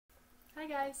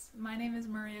guys, my name is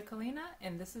Maria Kalina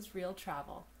and this is Real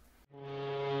Travel.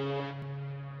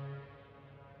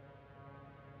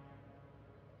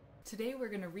 Today we're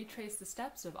going to retrace the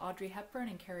steps of Audrey Hepburn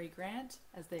and Cary Grant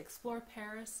as they explore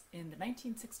Paris in the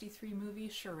 1963 movie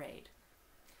Charade.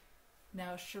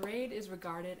 Now, Charade is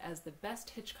regarded as the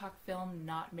best Hitchcock film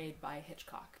not made by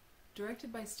Hitchcock.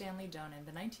 Directed by Stanley Donen,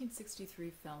 the 1963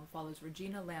 film follows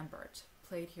Regina Lambert,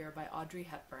 played here by Audrey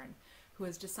Hepburn, who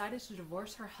has decided to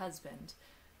divorce her husband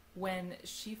when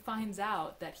she finds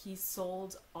out that he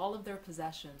sold all of their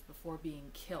possessions before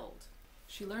being killed.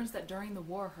 She learns that during the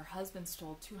war her husband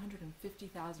stole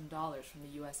 $250,000 from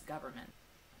the US government.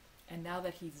 And now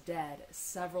that he's dead,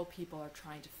 several people are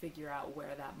trying to figure out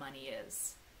where that money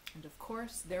is. And of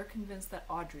course, they're convinced that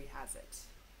Audrey has it.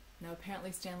 Now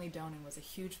apparently Stanley Donen was a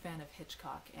huge fan of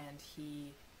Hitchcock and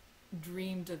he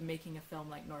dreamed of making a film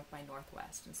like North by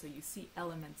Northwest, and so you see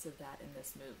elements of that in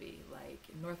this movie. Like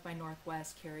in North by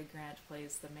Northwest, Cary Grant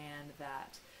plays the man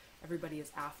that everybody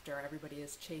is after, everybody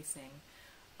is chasing,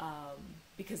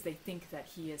 because they think that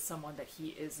he is someone that he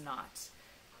is not.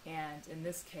 And in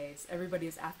this case, everybody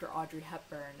is after Audrey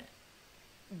Hepburn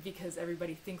because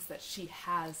everybody thinks that she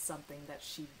has something that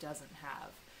she doesn't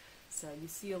have. So you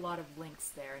see a lot of links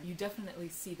there. You definitely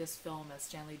see this film as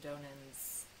Stanley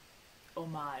Donen's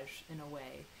homage, in a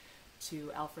way,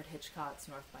 to Alfred Hitchcock's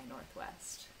North by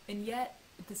Northwest. And yet,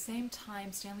 at the same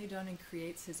time, Stanley Donen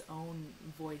creates his own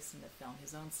voice in the film,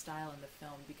 his own style in the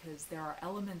film, because there are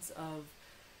elements of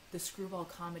the screwball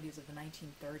comedies of the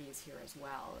 1930s here as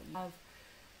well. You have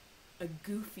a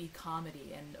goofy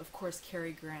comedy, and of course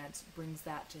Cary Grant brings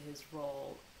that to his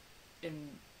role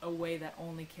in a way that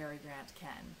only Cary Grant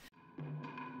can.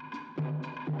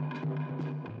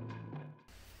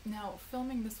 Now,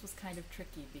 filming this was kind of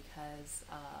tricky because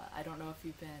I don't know if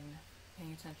you've been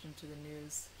paying attention to the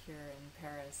news here in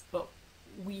Paris, but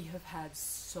we have had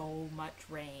so much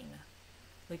rain,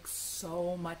 like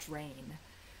so much rain,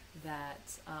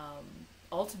 that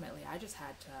ultimately I just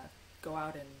had to go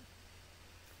out and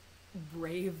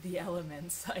brave the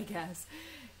elements, I guess,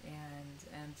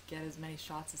 and get as many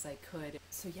shots as I could.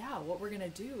 So yeah, what we're gonna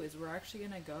do is we're actually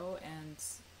gonna go and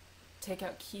take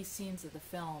out key scenes of the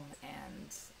film,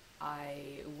 and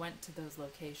I went to those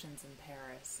locations in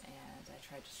Paris and I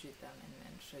tried to shoot them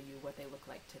and show you what they look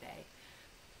like today.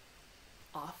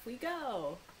 Off we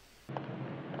go!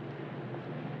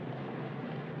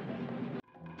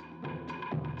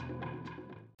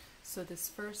 So this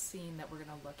first scene that we're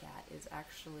going to look at is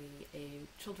actually a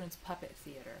children's puppet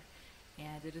theater,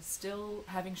 and it is still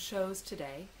having shows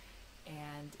today,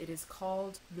 and it is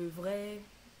called Le Vrai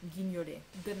Guignolet.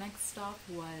 The next stop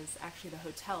was actually the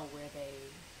hotel where they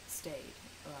stayed,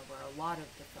 where a lot of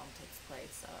the film takes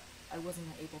place. I wasn't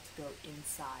able to go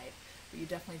inside, but you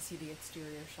definitely see the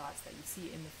exterior shots that you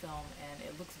see in the film, and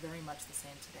it looks very much the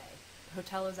same today. The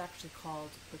hotel is actually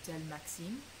called Hotel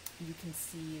Maxime. You can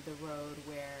see the road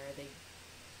where they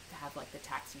have like the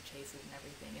taxi chases and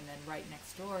everything, and then right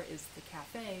next door is the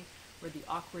cafe where the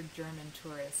awkward German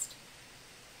tourist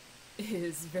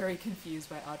is very confused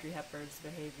by Audrey Hepburn's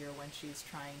behavior when she's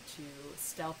trying to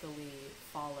stealthily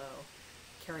follow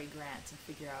Cary Grant and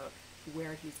figure out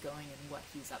where he's going and what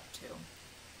he's up to.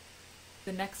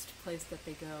 The next place that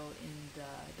they go in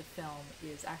the film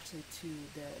is actually to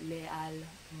the Les Halles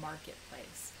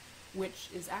marketplace, which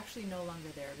is actually no longer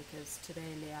there because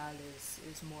today Les Halles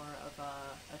is more of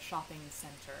a shopping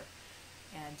center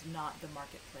and not the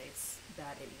marketplace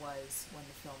that it was when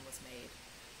the film was made.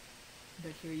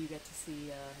 But here you get to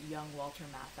see young Walter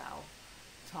Matthau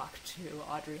talk to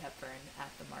Audrey Hepburn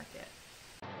at the market.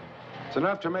 It's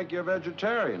enough to make you a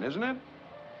vegetarian, isn't it?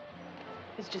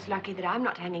 It's just lucky that I'm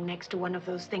not hanging next to one of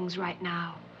those things right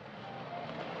now.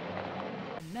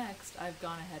 Next, I've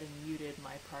gone ahead and muted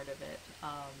my part of it,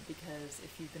 because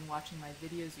if you've been watching my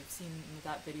videos, you've seen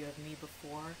that video of me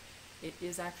before. It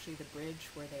is actually the bridge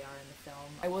where they are in the film.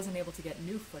 I wasn't able to get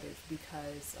new footage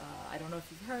because, I don't know if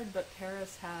you've heard, but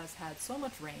Paris has had so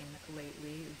much rain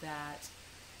lately that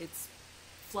it's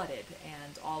flooded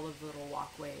and all of the little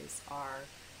walkways are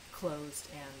closed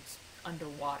and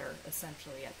underwater,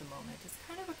 essentially, at the moment. It's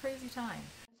kind of a crazy time.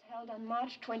 It was held on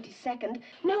March 22nd.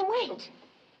 No, wait!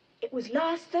 It was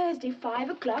last Thursday, 5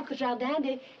 o'clock,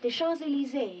 Jardin des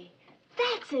Champs-Élysées.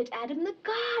 That's it, Adam, the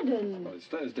garden. Well, it's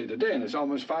Thursday today and it's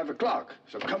almost 5 o'clock,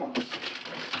 so come on.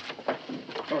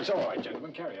 Oh, it's all right,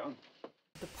 gentlemen, carry on.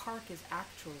 The park is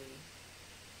actually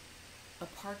a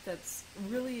park that's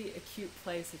really a cute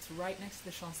place. It's right next to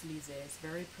the Champs-Élysées. It's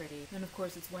very pretty. And of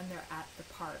course, it's when they're at the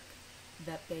park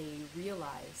that they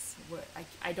realize what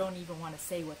I don't even want to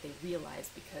say what they realize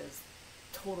because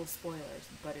total spoilers,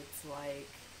 but it's like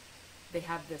they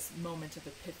have this moment of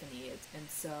epiphany, and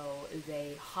so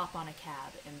they hop on a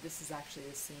cab, and this is actually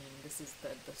the scene. This is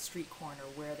the street corner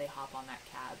where they hop on that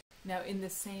cab. Now, in the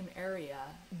same area,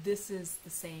 this is the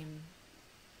same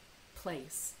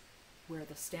place where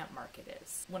the stamp market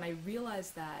is. When I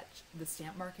realized that the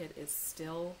stamp market is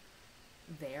still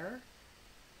there,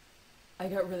 I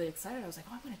got really excited. I was like,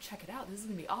 oh, I'm going to check it out. This is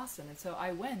going to be awesome. And so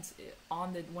I went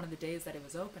on one of the days that it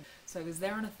was open. So I was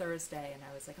there on a Thursday, and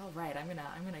I was like, all right, I'm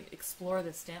gonna explore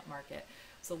the stamp market.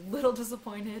 I was a little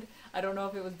disappointed. I don't know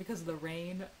if it was because of the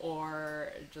rain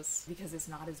or just because it's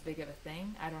not as big of a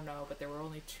thing. I don't know, but there were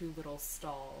only 2 little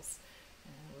stalls,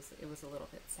 and it was a little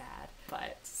bit sad.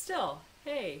 But still,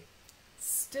 hey,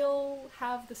 still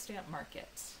have the stamp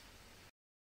market.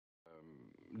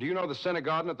 Do you know the Center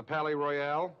Garden at the Palais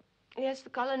Royal? Yes, the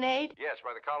colonnade? Yes,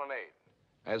 by the colonnade.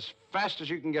 As fast as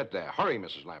you can get there. Hurry,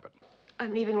 Mrs. Lambert.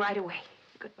 I'm leaving right away.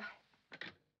 Goodbye.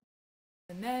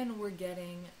 And then we're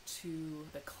getting to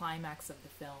the climax of the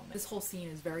film. This whole scene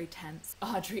is very tense.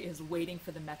 Audrey is waiting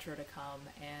for the metro to come,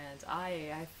 and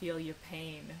I feel your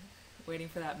pain waiting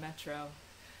for that metro.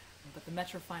 But the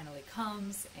metro finally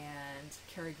comes, and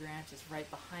Cary Grant is right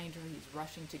behind her. He's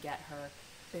rushing to get her.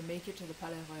 They make it to the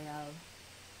Palais Royal,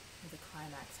 and the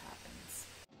climax happens.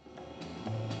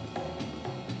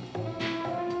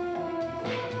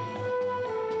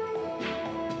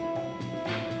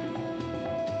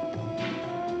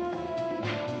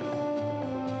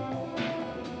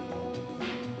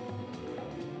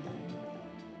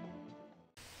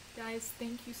 Guys,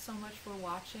 thank you so much for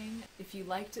watching. If you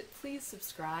liked it, please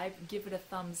subscribe, give it a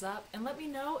thumbs up, and let me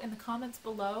know in the comments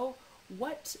below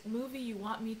what movie you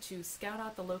want me to scout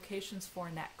out the locations for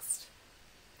next.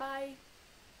 Bye!